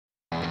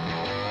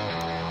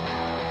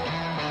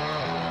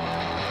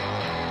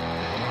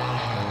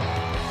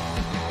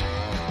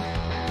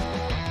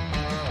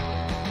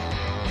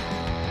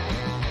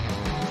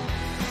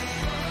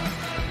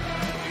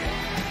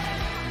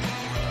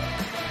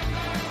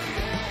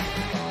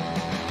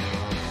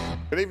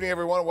Good evening,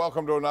 everyone.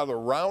 Welcome to another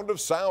round of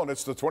sound.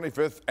 It's the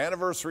 25th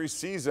anniversary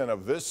season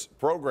of this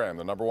program,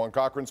 the #1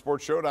 Cochran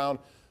Sports Showdown.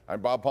 I'm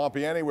Bob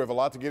Pompeani. We have a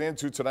lot to get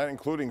into tonight,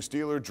 including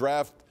Steeler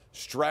draft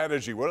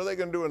strategy. What are they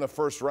going to do in the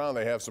first round?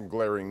 They have some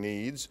glaring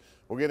needs.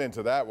 We'll get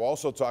into that. We'll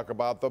also talk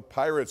about the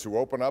Pirates, who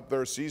open up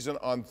their season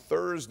on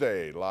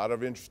Thursday. A lot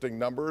of interesting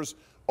numbers,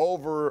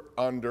 over,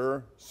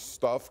 under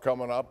stuff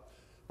coming up.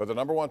 But the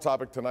 #1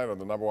 topic tonight on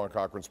the #1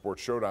 Cochran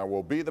Sports Showdown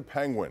will be the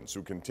Penguins,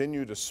 who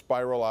continue to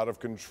spiral out of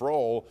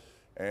control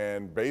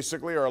and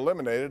basically are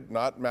eliminated,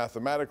 not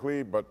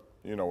mathematically, but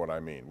you know what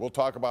I mean. We'll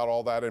talk about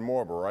all that and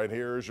more, but right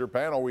here is your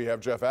panel. We have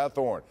Jeff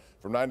Hathhorn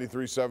from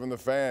 93.7 The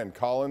Fan,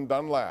 Colin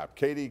Dunlap,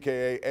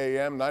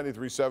 KDKA-AM,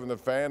 93.7 The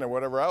Fan, and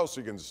whatever else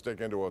you can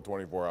stick into a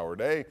 24-hour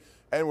day,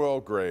 and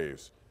Will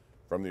Graves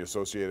from the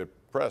Associated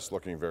Press,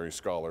 looking very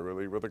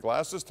scholarly with the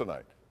glasses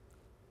tonight.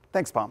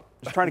 Thanks, Pom.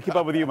 Just trying to keep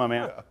up with you, my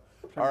man.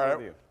 All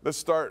right, let's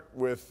start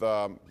with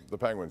the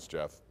Penguins,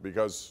 Jeff,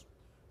 because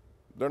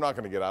they're not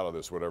going to get out of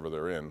this, whatever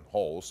they're in,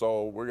 whole.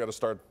 So we're going to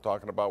start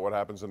talking about what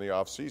happens in the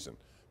offseason,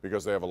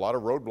 because they have a lot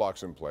of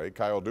roadblocks in play.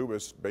 Kyle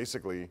Dubas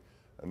basically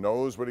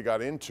knows what he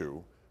got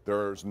into.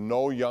 There's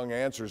no young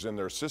answers in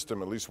their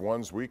system, at least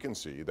ones we can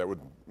see, that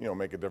would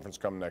make a difference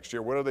come next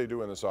year. What do they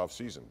do in this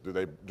offseason?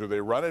 Do they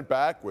run it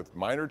back with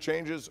minor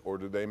changes, or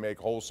do they make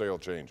wholesale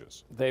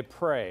changes? They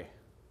pray.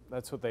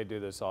 That's what they do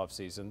this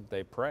offseason.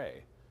 They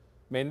pray.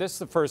 I mean, this is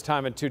the first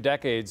time in 2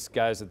 decades,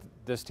 guys, that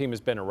this team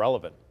has been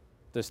irrelevant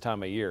this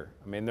time of year.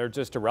 I mean, they're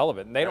just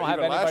irrelevant. And they don't have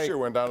anybody. Last year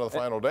went down to the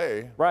final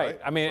day. Right.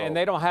 I mean, and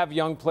they don't have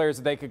young players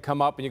that they could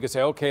come up and you could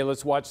say, okay,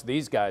 let's watch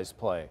these guys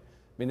play. I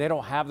mean, they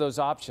don't have those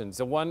options.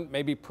 The one,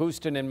 maybe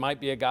Pustonen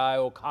might be a guy,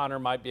 O'Connor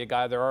might be a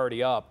guy, they're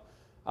already up.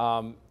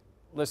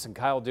 Listen,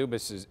 Kyle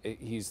Dubas,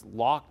 he's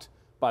locked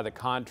by the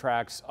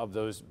contracts of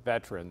those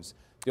veterans.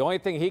 The only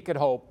thing he could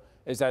hope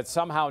is that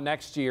somehow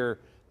next year,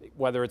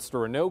 whether it's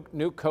through a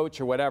new coach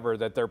or whatever,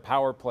 that their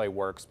power play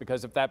works.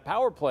 Because if that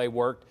power play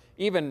worked,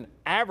 even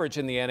average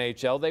in the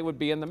NHL, they would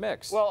be in the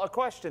mix. Well, a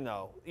question,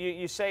 though.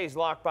 You say he's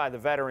locked by the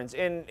veterans.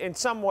 In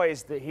some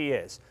ways that he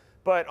is.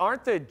 But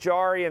aren't the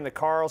Jari and the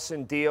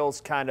Carlson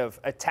deals kind of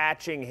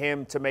attaching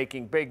him to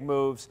making big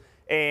moves?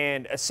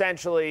 And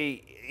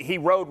essentially, he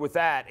rode with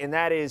that, and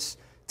that is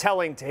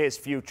telling to his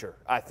future,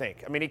 I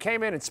think. I mean, he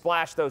came in and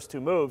splashed those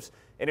 2 moves,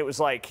 and it was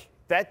like,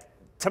 that.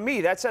 To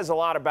me, that says a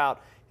lot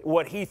about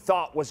what he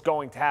thought was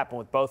going to happen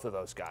with both of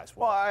those guys.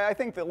 Well, I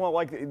think that,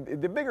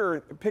 the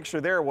bigger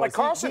picture there was, like,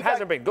 Carlson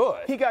hasn't been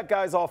good. He got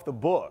guys off the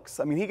books.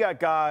 I mean, he got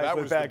guys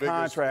with bad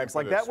contracts.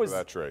 Like that was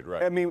that trade,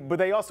 right? I mean, but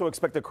they also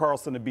expected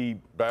Carlson to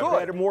be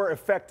better, more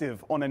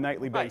effective on a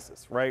nightly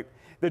basis, right?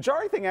 The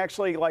Jari thing,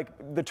 actually,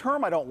 the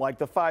term I don't like,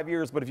 the 5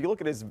 years, but if you look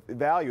at his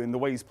value and the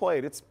way he's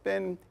played,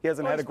 he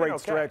hasn't had a great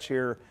stretch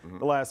here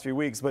the last few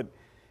weeks. But,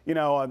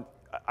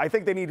 I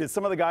think they needed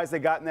some of the guys they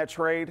got in that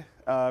trade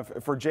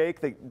for Jake.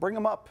 They bring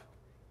them up.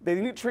 They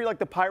need to treat like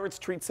the Pirates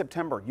treat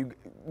September. You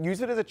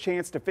use it as a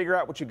chance to figure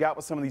out what you got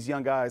with some of these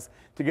young guys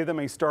to give them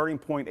a starting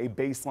point, a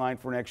baseline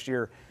for next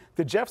year.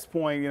 To Jeff's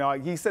point,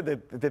 he said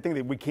that the thing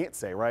that we can't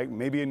say, right?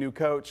 Maybe a new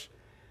coach.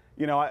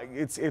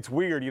 It's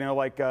weird.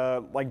 Like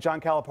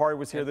John Calipari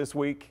was here this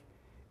week,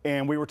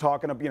 and we were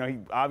talking. He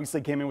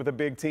obviously came in with a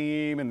big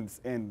team,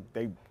 and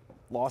they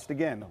lost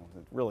again. It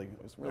was really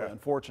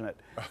unfortunate.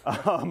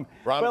 But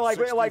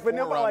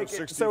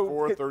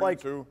 64,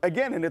 32.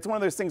 Again, and it's one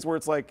of those things where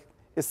it's like,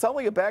 is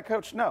Sully a bad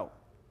coach? No.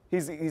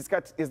 He's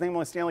got his name on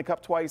the Stanley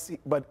Cup twice,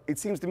 but it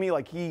seems to me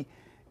like he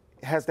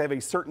has to have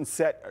a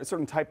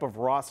certain type of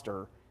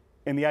roster,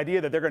 and the idea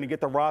that they're going to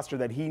get the roster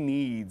that he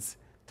needs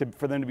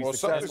for them to be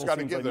successful. Got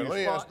to give them. Let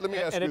me ask you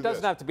and it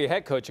doesn't have to be a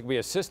head coach. It can be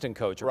assistant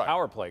coach or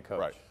power play coach.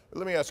 Right.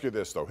 Let me ask you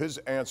this, though. His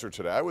answer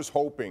today, I was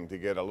hoping to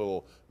get a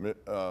little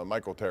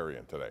Michael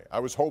Therrien today.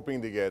 I was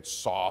hoping to get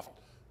soft.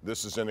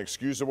 This is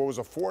inexcusable. It was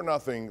a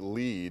 4-0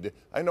 lead.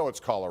 I know it's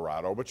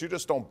Colorado, but you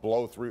just don't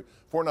blow through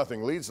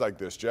 4-0 leads like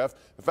this, Jeff.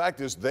 The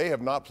fact is they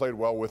have not played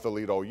well with the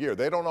lead all year.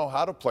 They don't know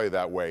how to play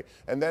that way.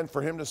 And then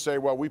for him to say,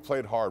 well, we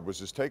played hard was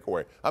his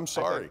takeaway. I'm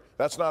sorry.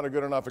 That's not a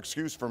good enough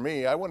excuse for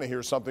me. I want to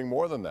hear something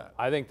more than that.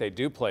 I think they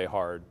do play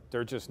hard.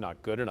 They're just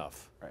not good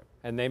enough. Right.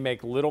 And they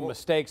make little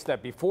mistakes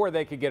that before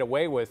they could get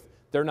away with,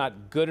 they're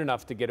not good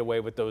enough to get away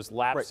with those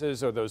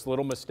lapses or those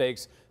little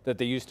mistakes that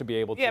they used to be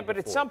able to. Yeah, but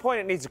at some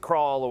point it needs to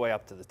crawl all the way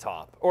up to the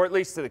top, or at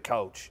least to the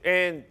coach.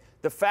 And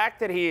the fact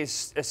that he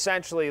is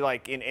essentially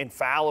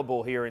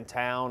infallible here in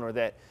town, or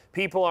that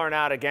people aren't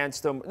out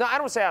against him. No, I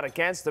don't say out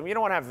against him. You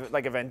don't want to have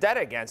a vendetta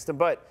against him,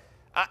 but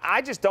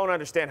I just don't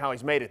understand how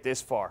he's made it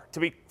this far, to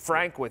be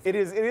frank with you.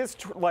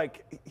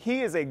 He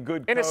is a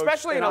good coach. And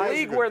especially in a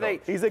league where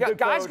he's a good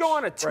guys coach. Go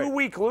on a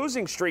 2-week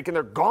losing streak and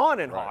they're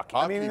gone in hockey.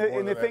 I mean,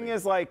 and the thing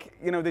is,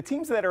 the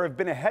teams that have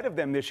been ahead of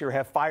them this year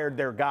have fired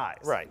their guys.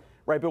 Right.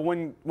 Right, but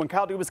when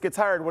Kyle Dubas gets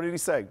hired, what did he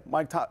say?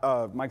 Mike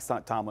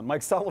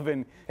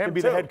Sullivan can be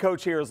the head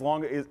coach here as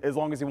long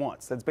as he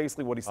wants. That's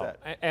basically what he said.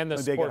 And the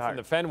support from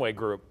the Fenway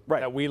group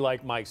that we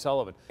like Mike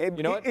Sullivan. You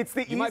know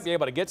what? You might be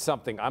able to get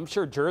something. I'm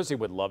sure Jersey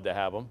would love to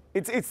have him.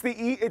 To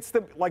me,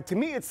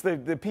 it's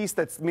the piece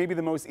that's maybe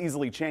the most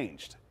easily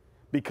changed.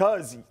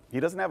 because he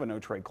doesn't have a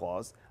no-trade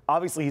clause.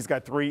 Obviously, he's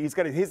got 3.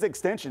 His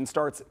extension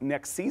starts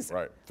next season.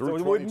 Right. So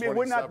it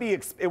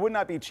would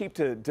not be cheap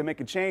to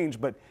make a change,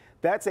 but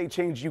that's a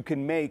change you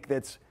can make.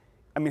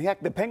 I mean,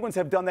 heck, the Penguins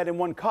have done that and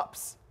won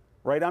cups,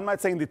 right? I'm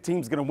not saying the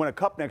team's going to win a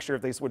cup next year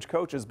if they switch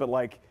coaches, but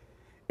like,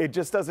 it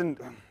just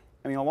doesn't.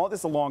 I mean,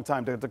 this is a long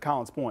time to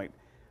Colin's point.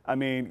 I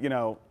mean, you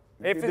know.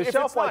 The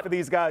shelf life of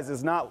these guys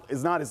is not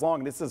as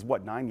long. This is,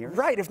 what, 9 years?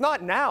 Right. If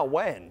not now,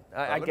 when?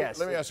 I guess.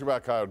 Let me ask you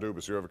about Kyle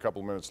Dubas. You have a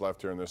couple of minutes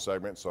left here in this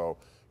segment, so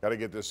got to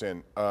get this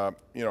in.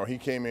 You know, he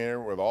came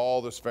in with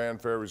all this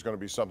fanfare. He's going to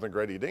be something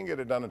great. He didn't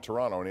get it done in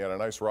Toronto, and he had a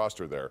nice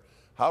roster there.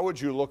 How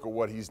would you look at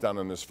what he's done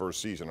in this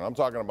first season? And I'm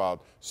talking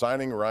about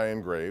signing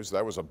Ryan Graves.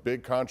 That was a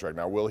big contract.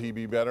 Now, will he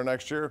be better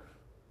next year?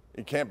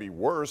 He can't be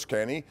worse,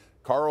 can he?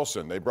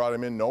 Carlson, they brought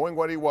him in knowing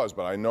what he was,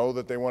 but I know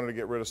that they wanted to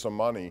get rid of some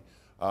money.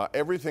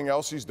 Everything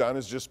else he's done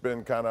has just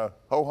been kind of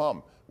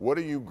ho-hum. What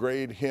do you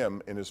grade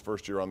him in his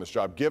first year on this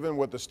job, given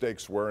what the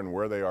stakes were and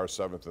where they are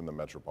 7th in the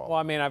Metropolitan? Well,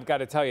 I mean, I've got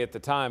to tell you at the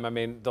time, I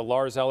mean, the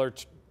Lars Eller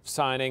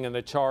signing and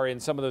the Chari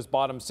and some of those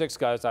bottom 6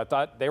 guys, I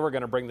thought they were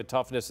going to bring the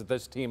toughness that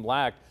this team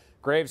lacked.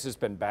 Graves has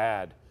been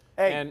bad.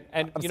 Hey, and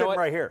I'm you know what?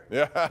 right here.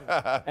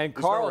 Yeah. And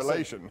Carlson, no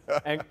relation.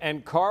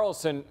 and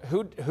Carlson,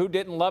 who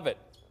didn't love it?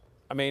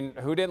 I mean,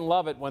 who didn't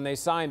love it when they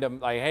signed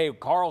him? Like, hey,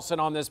 Carlson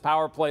on this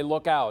power play,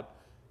 look out.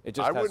 It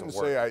just I wouldn't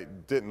say I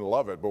didn't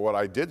love it, but what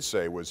I did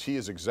say was he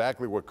is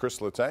exactly what Chris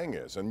Letang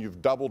is, and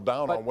you've doubled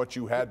down on what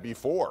you had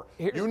before.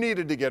 You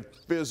needed to get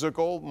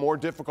physical, more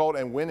difficult,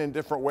 and win in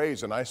different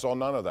ways, and I saw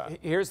none of that.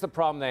 Here's the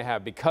problem they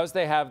have. Because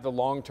they have the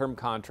long-term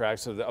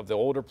contracts of the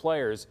older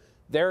players,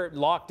 they're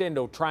locked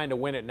into trying to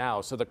win it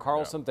now, so the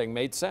Carlson thing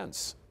made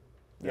sense.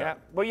 Yeah.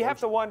 Well, you have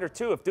to wonder,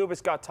 too, if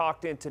Dubas got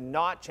talked into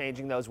not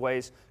changing those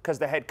ways because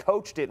the head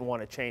coach didn't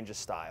want to change his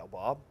style,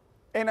 Bob.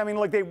 And I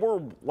mean, they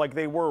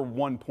were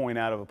 1 point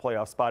out of a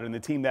playoff spot, and the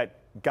team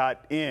that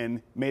got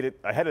in made it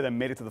ahead of them,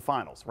 made it to the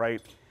finals,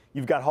 right?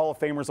 You've got Hall of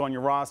Famers on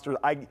your roster.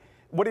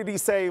 What did he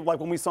say? Like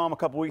when we saw him a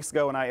couple weeks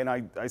ago, and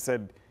I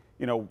said,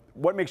 you know,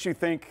 what makes you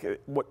think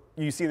what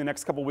you see in the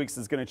next couple weeks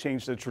is going to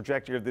change the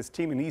trajectory of this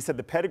team? And he said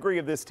the pedigree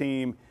of this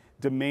team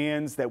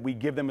demands that we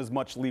give them as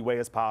much leeway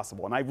as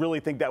possible. And I really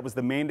think that was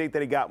the mandate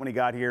that he got when he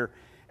got here.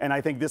 And I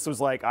think this was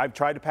like, I've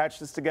tried to patch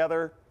this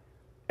together.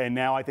 And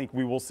now I think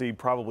we will see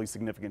probably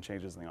significant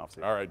changes in the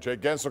offseason. All right,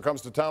 Jake Gensel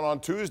comes to town on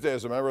Tuesday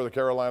as a member of the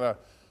Carolina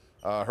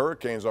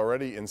Hurricanes,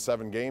 already in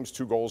 7 games,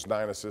 2 goals,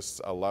 9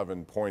 assists,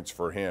 11 points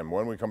for him.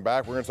 When we come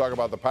back, we're going to talk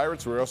about the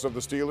Pirates. We also have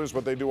the Steelers,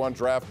 what they do on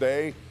draft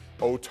day.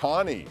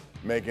 Ohtani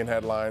making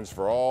headlines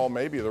for all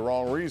maybe the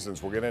wrong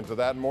reasons. We'll get into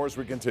that and more as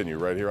we continue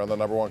right here on the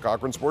 #1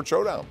 Cochran Sports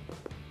Showdown.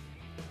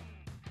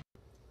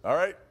 All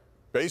right,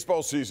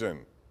 baseball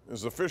season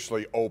is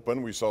officially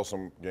open. We saw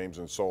some games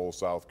in Seoul,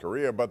 South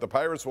Korea, but the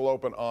Pirates will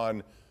open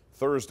on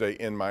Thursday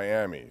in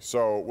Miami.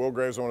 So, Will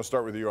Graves, I want to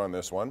start with you on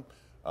this one.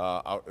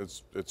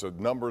 It's a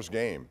numbers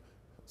game.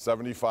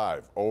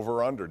 75,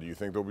 over, under. Do you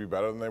think they'll be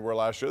better than they were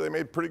last year? They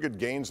made pretty good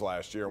gains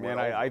last year. Man,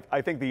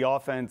 I think the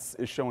offense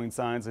is showing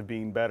signs of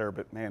being better,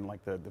 but man,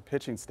 like the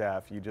pitching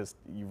staff, you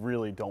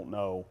really don't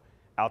know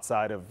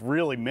outside of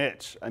really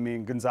Mitch. I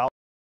mean, Gonzalez,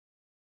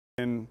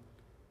 you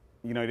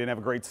know, he didn't have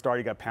a great start.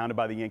 He got pounded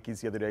by the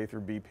Yankees the other day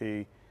through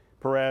BP.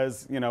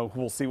 Perez, you know,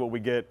 we'll see what we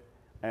get.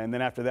 And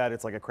then after that,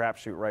 it's like a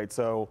crapshoot, right?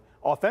 So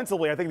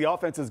offensively, I think the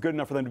offense is good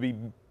enough for them to be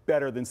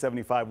better than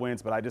 75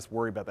 wins, but I just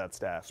worry about that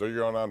staff. So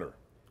you're on under?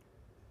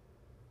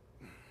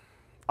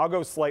 I'll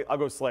go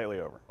slightly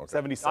over. Okay.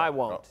 77. I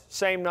won't.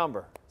 Same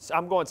number.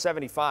 I'm going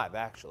 75,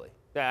 actually.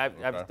 Yeah,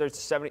 there's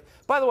 70.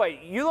 By the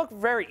way, you look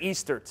very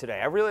Easter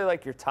today. I really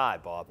like your tie,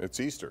 Bob. It's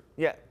Easter.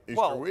 Yeah.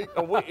 Easter week.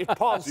 It's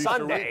Palm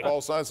Sunday. Week.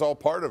 Palm Sunday's all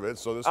part of it.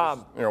 So this is,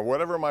 you know,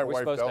 whatever my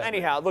wife tells me.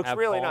 Anyhow, it looks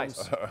really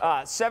nice.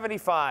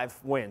 75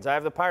 wins. I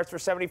have the Pirates for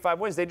 75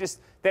 wins. They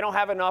don't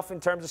have enough in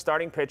terms of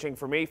starting pitching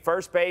for me.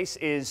 First base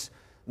is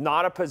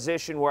not a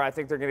position where I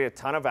think they're going to get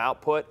a ton of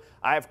output.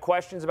 I have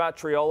questions about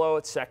Triolo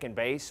at second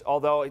base,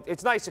 although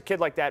it's nice a kid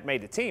like that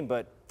made the team,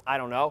 but I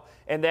don't know.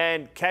 And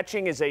then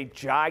catching is a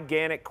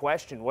gigantic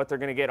question, what they're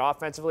going to get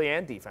offensively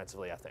and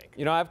defensively, I think.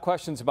 You know, I have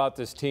questions about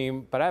this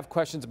team, but I have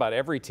questions about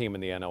every team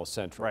in the NL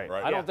Central. Right.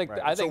 I don't think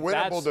it's a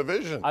winnable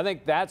division. I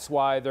think that's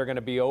why they're going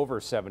to be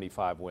over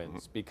 75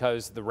 wins,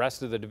 because the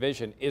rest of the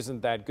division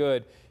isn't that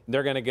good.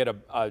 They're going to get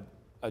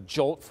a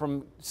jolt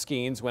from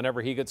Skeens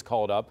whenever he gets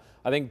called up.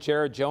 I think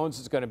Jared Jones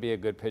is going to be a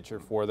good pitcher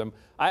for them.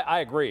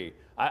 I agree.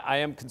 I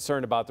am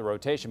concerned about the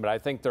rotation, but I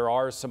think there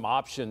are some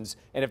options.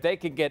 And if they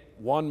could get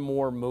one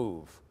more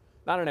move,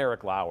 not an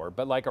Eric Lauer,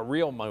 but like a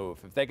real move,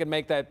 if they could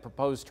make that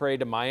proposed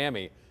trade to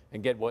Miami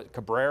and get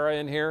Cabrera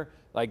in here,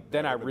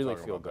 then I really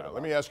feel good.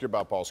 Let me ask you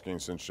about Paul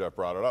Skeens since Jeff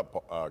brought it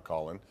up,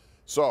 Colin.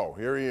 So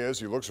here he is.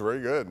 He looks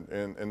very good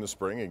in the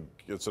spring. He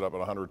gets it up at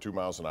 102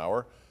 miles an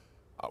hour.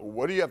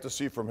 What do you have to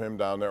see from him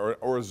down there,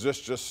 or is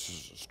this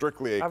just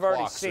strictly a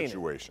clock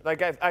situation?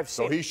 Like I've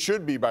seen. So he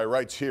should be by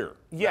rights here.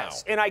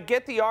 Yes, now. And I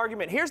get the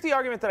argument. Here's the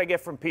argument that I get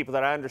from people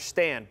that I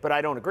understand, but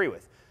I don't agree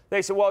with.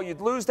 They say, well,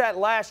 you'd lose that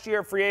last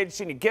year free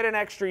agency and you get an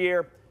extra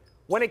year.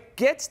 When it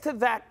gets to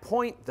that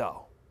point,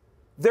 though,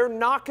 they're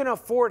not going to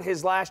afford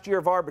his last year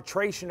of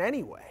arbitration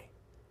anyway.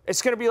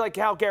 It's going to be like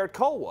how Garrett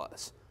Cole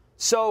was.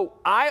 So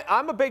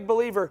I'm a big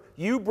believer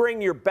you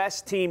bring your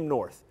best team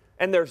north,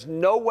 and there's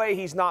no way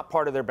he's not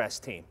part of their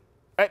best team.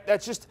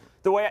 That's just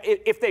the way.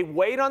 If they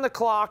wait on the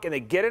clock and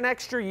they get an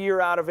extra year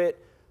out of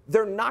it,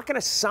 they're not going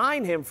to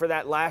sign him for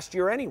that last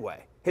year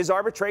anyway. His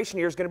arbitration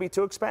year is going to be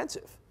too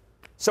expensive.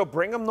 So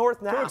bring him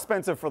north now. Too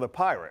expensive for the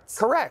Pirates.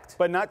 Correct.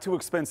 But not too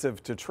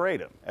expensive to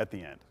trade him at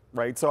the end,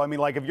 right? So, I mean,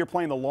 like, if you're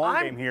playing the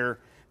long game here,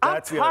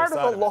 that's I'm the other tired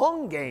side of the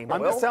long game.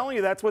 I'm just telling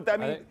you, that's what that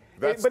means.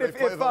 But if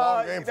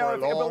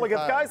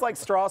guys like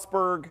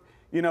Strasburg,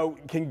 you know,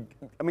 he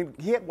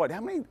had what?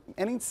 How many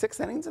innings? 6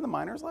 innings in the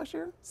minors last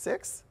year?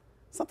 6?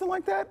 Something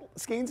like that.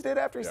 Skeens did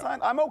after he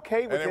signed. I'm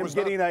okay with him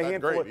getting a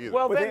handful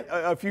of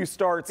a few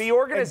starts. The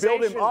organization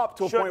and build him up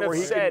to a point where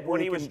he said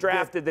when he was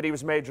drafted that he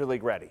was major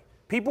league ready.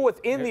 People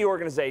within the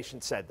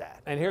organization said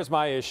that. And here's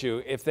my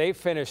issue: if they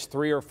finish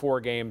 3 or 4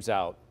 games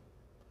out,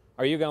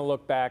 are you going to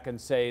look back and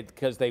say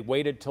because they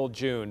waited till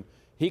June?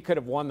 He could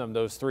have won them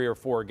those 3 or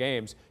 4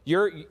 games.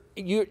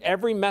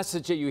 Every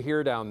message that you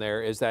hear down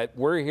there is that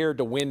we're here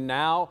to win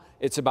now.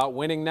 It's about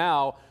winning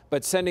now.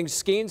 But sending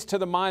Skeens to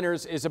the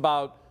minors is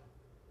about,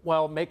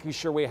 well, making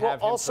sure we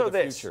have him for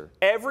the future.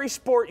 Every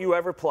sport you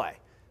ever play,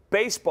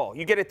 baseball,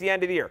 you get at the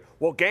end of the year.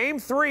 Well, game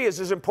 3 is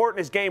as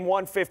important as game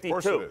 152. Of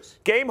course it is.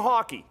 Game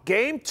hockey,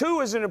 game 2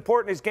 is as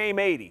important as game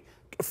 80.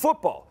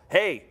 Football,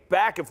 hey,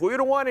 back if we would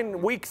have won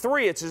in week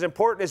 3, it's as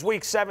important as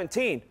week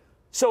 17.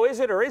 So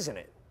is it or isn't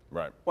it?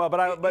 Right. Well,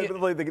 but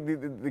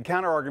the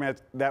counter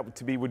argument that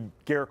to be would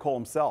Garrett Cole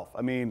himself.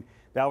 I mean,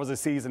 that was a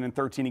season in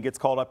 13. He gets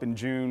called up in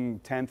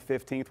June 10th,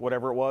 15th,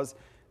 whatever it was.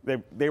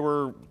 They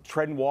were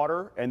treading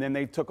water, and then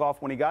they took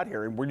off when he got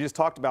here. And we just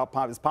talked about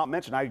Pomp. As Pomp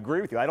mentioned, I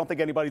agree with you. I don't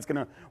think anybody's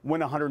going to win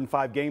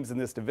 105 games in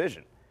this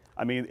division.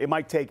 I mean, it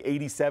might take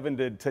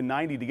 87 to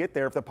 90 to get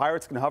there. If the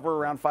Pirates can hover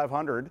around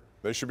 500,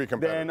 they should be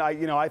competitive.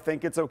 Then I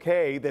think it's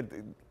okay that.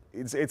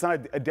 It's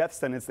not a death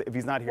sentence if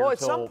he's not here until May 15th. Well,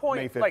 at some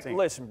point, like,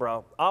 listen,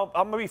 bro, I'm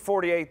going to be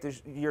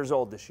 48 years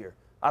old this year.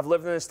 I've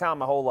lived in this town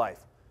my whole life.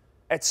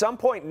 At some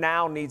point,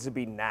 now needs to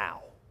be now.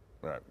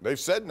 Right. They've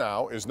said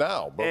now is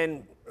now. But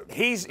and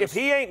if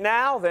he ain't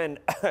now, then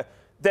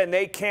then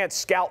they can't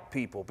scout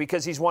people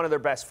because he's one of their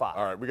best 5.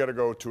 All right, we got to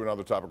go to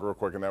another topic real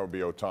quick, and that would be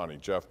Ohtani,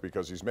 Jeff,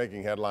 because he's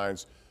making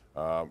headlines.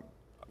 I'm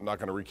not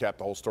going to recap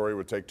the whole story. It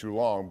would take too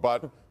long.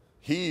 But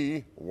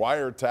he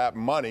wiretapped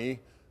money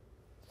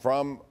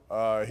from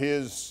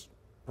his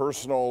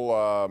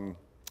personal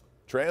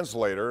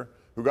translator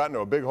who got into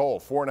a big hole,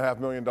 $4.5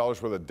 million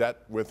worth of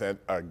debt with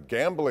a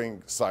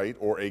gambling site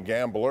or a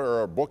gambler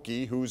or a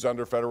bookie who's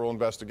under federal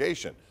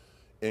investigation.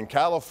 In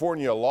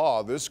California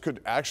law, this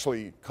could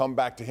actually come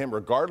back to him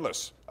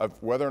regardless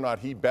of whether or not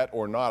he bet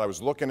or not. I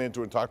was looking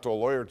into it and talked to a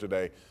lawyer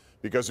today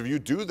because if you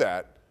do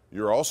that,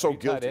 you're also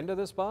guilty. Tied into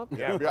this, Bob?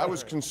 Yeah, I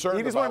was concerned.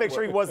 You just want to make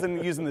sure he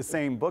wasn't using the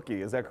same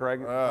bookie. Is that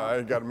correct?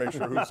 I got to make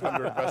sure who's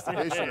under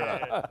investigation or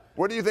not.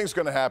 What do you think is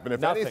going to happen?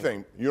 If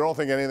anything, you don't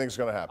think anything's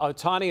going to happen?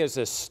 Ohtani is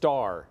a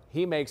star.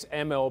 He makes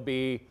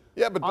MLB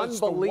but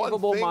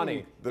unbelievable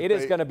money. It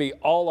is going to be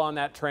all on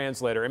that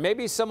translator. And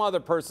maybe some other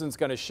person's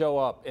going to show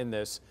up in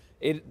this.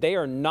 They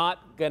are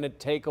not going to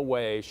take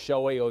away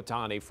Shohei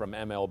Ohtani from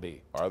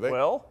MLB. Are they?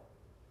 Well,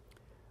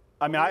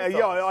 I mean,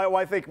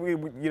 I think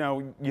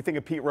you think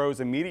of Pete Rose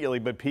immediately,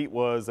 but Pete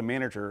was a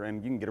manager,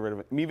 and you can get rid of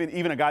it.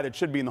 Even a guy that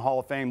should be in the Hall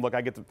of Fame. Look,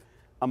 I get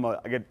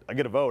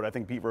a vote. I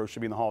think Pete Rose should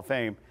be in the Hall of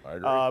Fame. I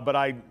agree.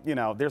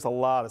 But there's a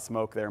lot of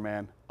smoke there,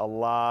 man. A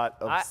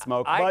lot of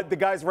smoke. But the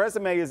guy's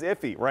resume is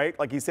iffy, right?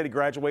 Like he said, he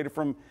graduated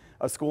from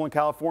a school in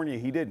California.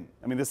 He didn't.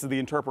 I mean, this is the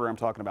interpreter I'm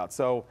talking about.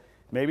 So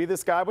maybe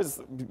this guy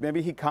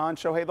maybe he conned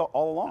Shohei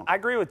all along. I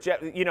agree with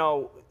Jeff.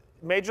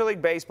 Major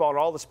League Baseball and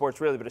all the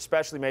sports really, but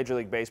especially Major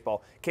League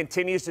Baseball,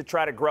 continues to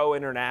try to grow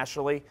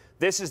internationally.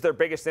 This is their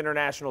biggest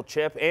international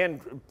chip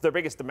and their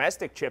biggest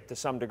domestic chip to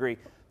some degree.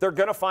 They're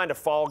going to find a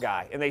fall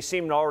guy, and they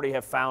seem to already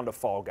have found a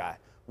fall guy.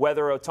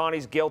 Whether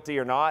Ohtani's guilty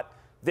or not,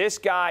 this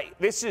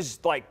is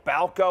like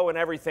Balco and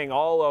everything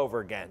all over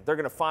again. They're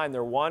going to find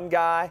their one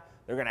guy,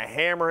 they're going to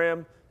hammer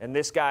him, and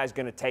this guy's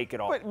going to take it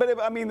all.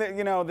 But I mean,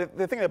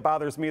 the thing that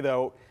bothers me,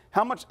 though,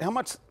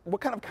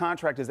 what kind of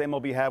contract does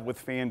MLB have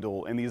with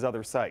FanDuel and these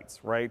other sites,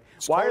 right?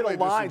 Why are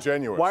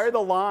the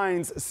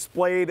lines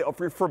splayed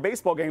for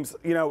baseball games?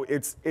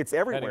 It's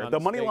everywhere. The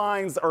money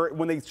lines are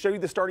when they show you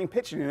the starting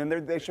pitching, and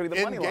then they show you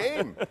the money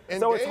line.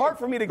 So it's hard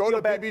for me to go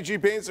to back.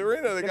 PPG Paints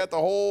Arena. They got the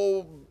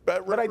whole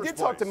bet. But I did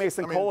talk to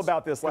Mason Cole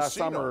about this last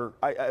summer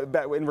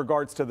in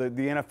regards to the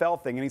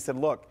NFL thing, and he said,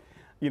 look,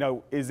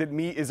 is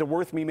it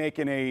worth me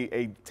making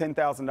a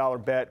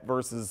 $10,000 bet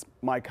versus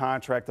my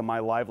contract and my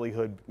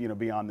livelihood,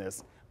 beyond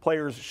this?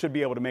 Players should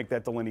be able to make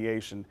that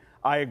delineation.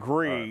 I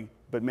agree,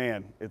 but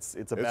man, it's a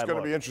bad look. It's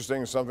going to be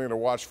interesting, something to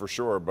watch for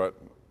sure, but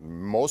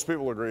most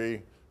people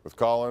agree with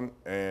Colin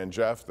and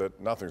Jeff that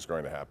nothing's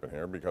going to happen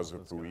here because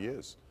of who he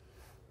is.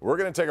 We're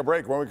going to take a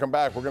break. When we come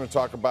back, we're going to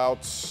talk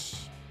about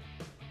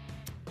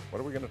What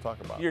are we going to talk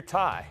about? Your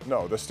tie.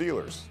 No, the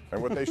Steelers and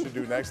what they should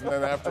do next. And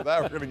then after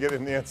that, we're going to get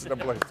in the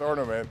NCAA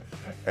tournament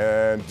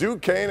and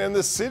Duquesne and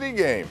the City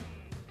game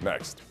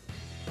next.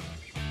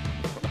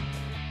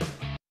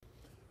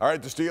 All right,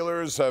 the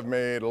Steelers have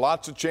made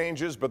lots of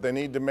changes, but they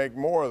need to make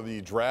more. The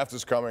draft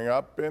is coming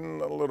up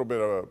in a little bit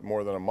of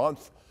more than a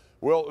month.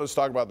 Well, let's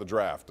talk about the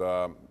draft.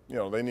 You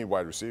know, they need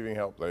wide receiving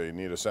help. They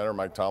need a center.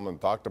 Mike Tomlin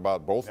talked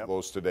about both of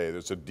those today.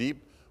 There's a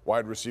deep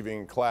wide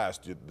receiving class.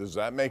 Does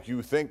that make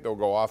you think they'll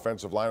go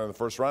offensive line in the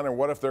first round? And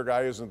what if their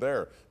guy isn't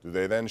there? Do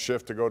they then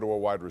shift to go to a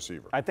wide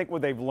receiver? I think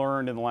what they've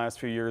learned in the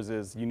last few years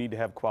is you need to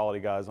have quality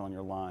guys on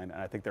your line,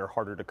 and I think they're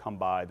harder to come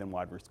by than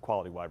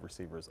quality wide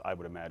receivers. I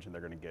would imagine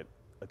they're going to get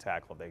a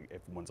tackle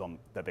if one's on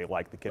that they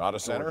like. The kid. Not a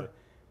center? Georgia.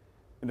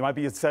 There might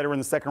be a setter in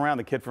the second round,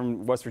 the kid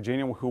from West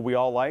Virginia, who we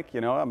all like.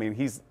 You know, I mean,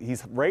 he's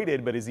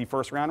rated, but is he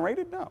first round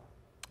rated? No.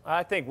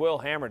 I think Will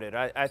hammered it.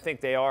 I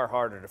think they are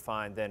harder to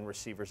find than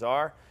receivers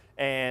are.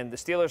 And the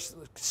Steelers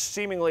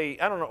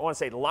seemingly, I don't want to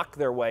say luck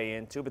their way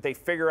into, but they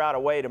figure out a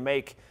way to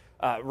make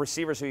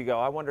receivers who you go,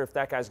 I wonder if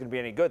that guy's going to be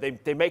any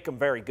good. They make them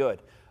very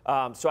good.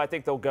 So I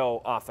think they'll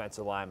go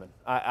offensive lineman.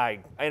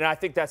 And I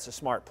think that's a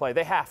smart play.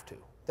 They have to.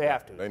 They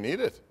have to. They need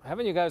it.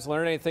 Haven't you guys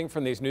learned anything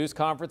from these news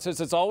conferences?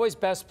 It's always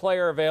best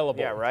player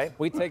available. Yeah, right.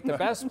 We take the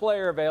best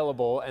player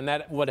available, and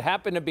that would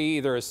happen to be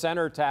either a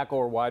center, tackle,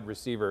 or wide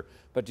receiver.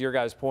 But to your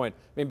guys' point,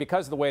 I mean,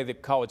 because of the way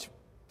that college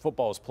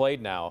football is played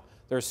now,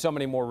 there's so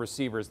many more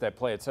receivers that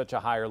play at such a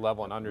higher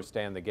level and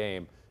understand the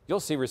game.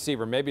 You'll see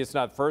receiver. Maybe it's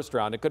not first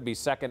round. It could be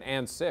second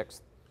and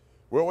sixth.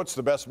 Well, what's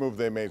the best move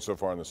they made so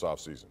far in this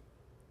offseason?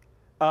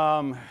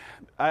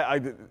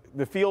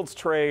 The Fields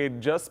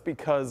trade, just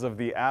because of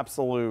the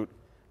absolute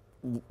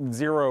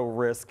zero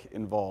risk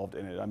involved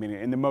in it. I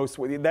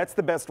mean, that's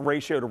the best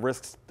ratio to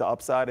risks to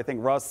upside. I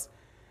think Russ,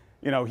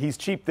 you know, he's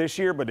cheap this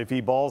year, but if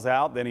he balls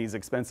out, then he's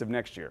expensive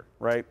next year,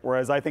 right?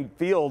 Whereas I think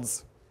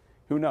Fields,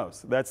 who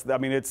knows?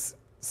 It's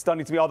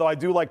stunning to me. Although I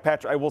do like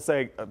Patrick, I will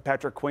say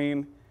Patrick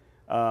Queen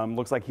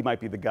looks like he might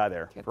be the guy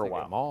there for a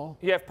while.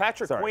 Yeah, if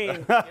Patrick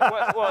Queen,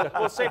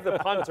 we'll save the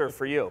punter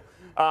for you.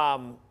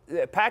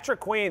 Patrick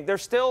Queen, they're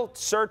still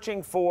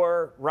searching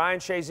for Ryan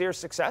Shazier's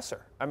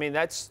successor. I mean,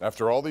 that's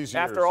after all these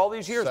years. After all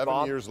these years,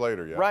 7 years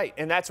later, yeah. Right,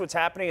 and that's what's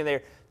happening, and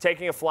they're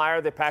taking a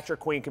flyer that Patrick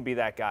Queen can be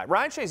that guy.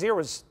 Ryan Shazier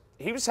was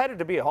headed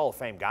to be a Hall of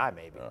Fame guy,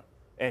 maybe,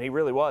 and he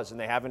really was, and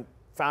they haven't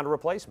found a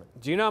replacement.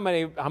 Do you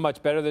know how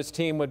much better this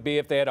team would be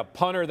if they had a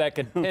punter that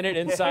could pin it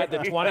inside the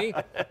 20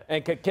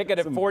 and could kick it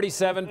at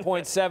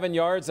 47.7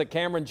 yards that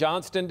Cameron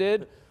Johnston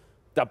did?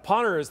 The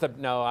punter is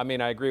no, I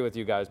mean, I agree with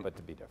you guys, but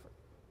to be different.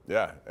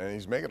 Yeah, and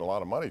he's making a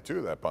lot of money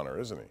too, that punter,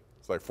 isn't he?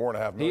 It's like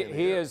 $4.5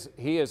 million.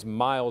 He is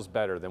miles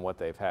better than what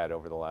they've had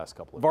over the last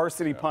couple of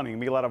varsity punting.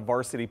 Be a lot of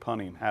varsity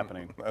punting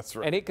happening. That's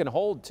right. And he can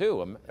hold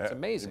too. It's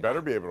amazing. He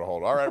better be able to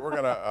hold. All right, we're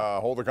going to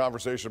hold a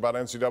conversation about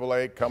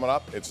NCAA coming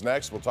up. It's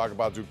next. We'll talk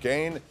about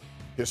Duquesne,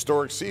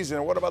 historic season,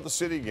 and what about the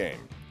City game?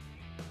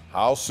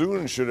 How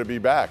soon should it be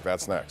back?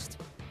 That's next.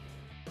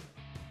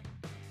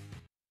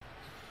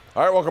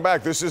 All right, welcome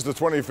back. This is the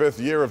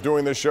 25th year of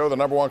doing this show, the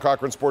 #1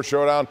 Cochran Sports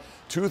Showdown.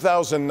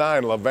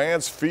 2009,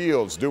 Levance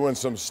Fields doing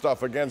some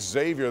stuff against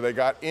Xavier. They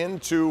got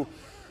into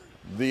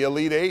the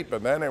Elite Eight,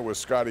 but then it was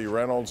Scotty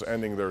Reynolds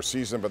ending their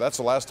season. But that's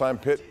the last time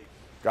Pitt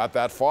got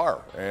that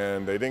far,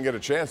 and they didn't get a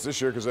chance this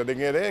year because they didn't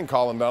get in.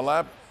 Colin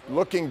Dunlap,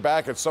 looking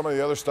back at some of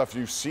the other stuff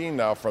you've seen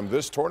now from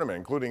this tournament,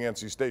 including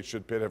NC State,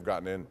 should Pitt have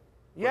gotten in?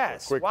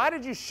 Yes. Why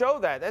did you show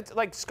that? That's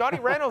like Scotty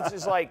Reynolds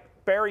is like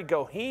Barry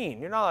Goheen.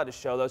 You're not allowed to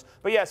show those.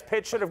 But yes,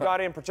 Pitt should have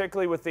got in,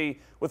 particularly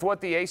with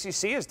what the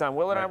ACC has done.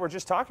 Will and I were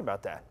just talking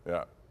about that.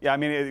 Yeah. Yeah, I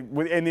mean,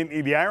 and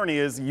the irony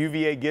is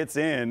UVA gets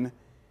in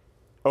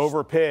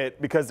over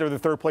Pitt because they're the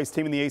third-place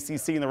team in the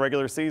ACC in the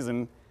regular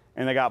season,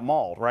 and they got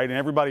mauled, right? And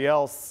everybody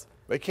else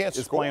they can't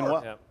is score. Playing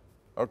well. Yeah.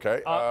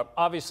 Okay.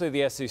 Obviously,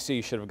 the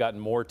SEC should have gotten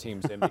more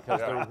teams in because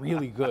they're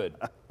really good.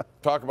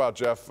 Talk about,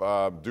 Jeff,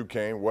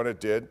 Duquesne, what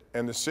it did,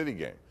 and the City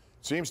game.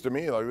 Seems to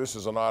me like this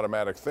is an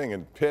automatic thing,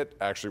 and Pitt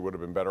actually would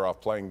have been better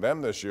off playing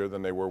them this year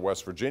than they were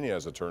West Virginia,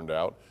 as it turned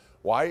out.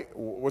 Why?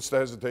 What's the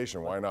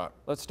hesitation? Why not?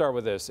 Let's start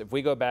with this. If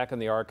we go back in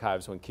the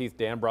archives when Keith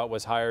Danbrot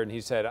was hired and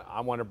he said, I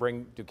want to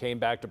bring Duquesne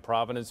back to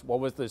Providence, what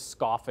was the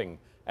scoffing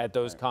at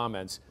those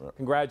comments?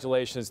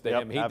 Congratulations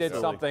to him. He did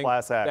something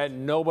that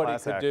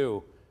nobody could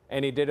do,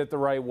 and he did it the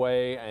right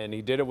way, and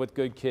he did it with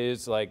good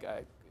kids. Like,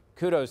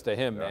 kudos to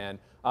him, man.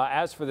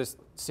 As for this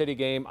City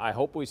game, I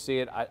hope we see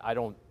it. I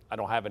don't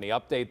have any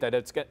update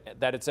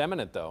that it's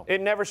imminent, though. It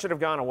never should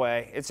have gone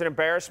away. It's an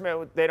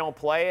embarrassment. They don't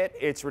play it.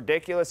 It's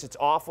ridiculous. It's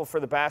awful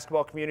for the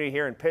basketball community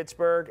here in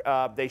Pittsburgh.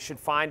 They should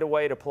find a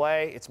way to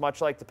play. It's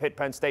much like the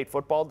Pitt-Penn State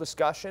football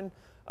discussion.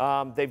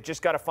 They've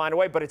just got to find a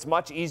way, but it's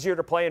much easier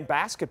to play in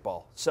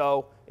basketball.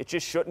 So it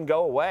just shouldn't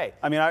go away.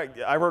 I mean,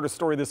 I wrote a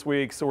story this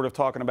week sort of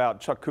talking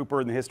about Chuck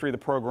Cooper and the history of the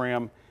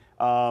program,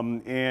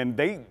 and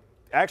they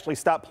actually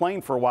stopped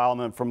playing for a while, and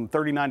then from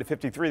 39 to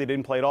 53, they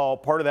didn't play at all.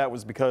 Part of that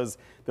was because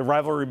the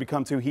rivalry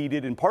become too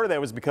heated, and part of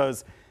that was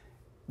because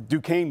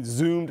Duquesne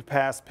zoomed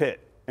past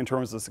Pitt. in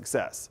terms of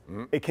success.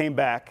 It came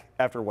back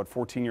after, what,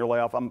 14-year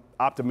layoff. I'm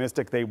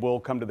optimistic they will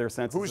come to their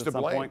senses at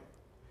some point.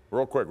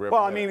 Real quick.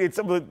 Well, I mean, it's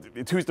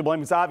who's to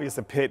blame. It's obvious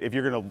that Pitt, if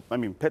you're going to, I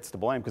mean, Pitt's to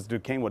blame because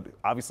Duquesne would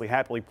obviously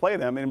happily play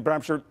them. But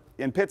I'm sure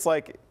in Pitt's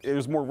like,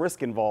 there's more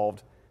risk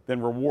involved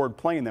than reward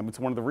playing them. It's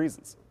one of the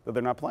reasons that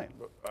they're not playing.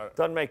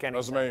 Doesn't make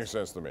any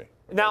sense to me.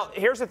 Now,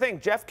 here's the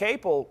thing. Jeff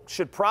Capel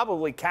should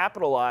probably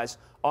capitalize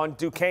on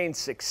Duquesne's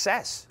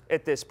success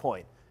at this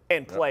point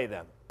and play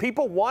them.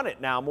 People want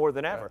it now more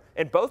than ever,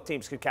 and both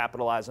teams could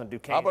capitalize on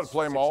Duquesne's How about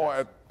play them success. all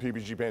at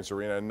PPG Paints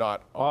Arena and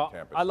not on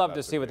campus? I'd love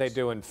to see what they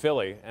do in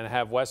Philly and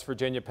have West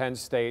Virginia, Penn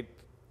State,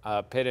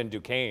 Pitt, and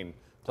Duquesne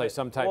play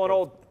some type of an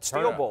old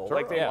Steel Bowl,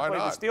 like they played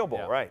the Steel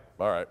Bowl, right?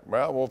 All right.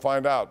 Well, we'll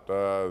find out.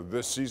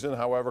 This season,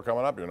 however,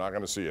 coming up, you're not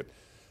going to see it.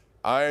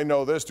 I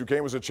know this.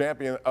 Duquesne was a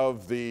champion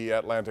of the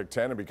Atlantic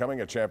 10, and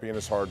becoming a champion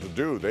is hard to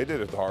do. They did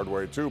it the hard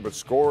way, too. But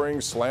scoring,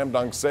 slam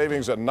dunk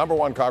savings at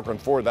 #1 Cochran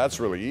Ford, that's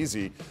really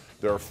easy.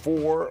 There are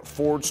 4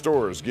 Ford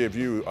stores give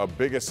you a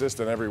big assist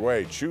in every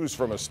way. Choose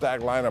from a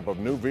stacked lineup of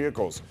new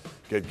vehicles.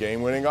 Get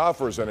game-winning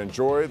offers and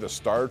enjoy the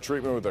star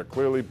treatment with a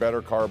clearly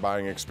better car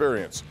buying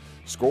experience.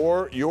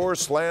 Score your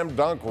slam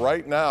dunk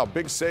right now.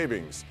 Big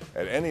savings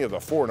at any of the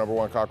 4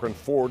 #1 Cochran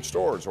Ford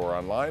stores or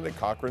online at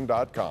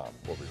Cochran.com.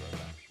 We'll be right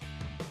back.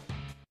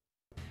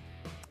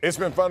 It's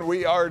been fun.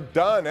 We are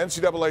done.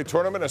 NCAA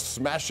tournament, a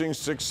smashing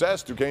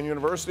success. Duquesne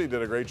University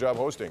did a great job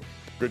hosting.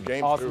 Good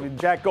games, awesome. too.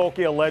 Jack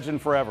Golke, a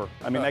legend forever.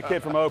 I mean, that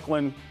kid from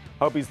Oakland,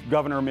 hope he's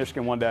governor of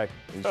Michigan one day.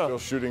 He's still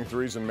shooting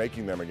threes and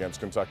making them against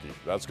Kentucky.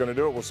 That's going to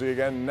do it. We'll see you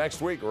again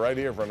next week right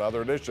here for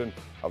another edition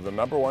of the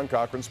 #1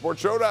 Cochran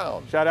Sports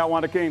Showdown. Shout out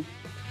Wanda King.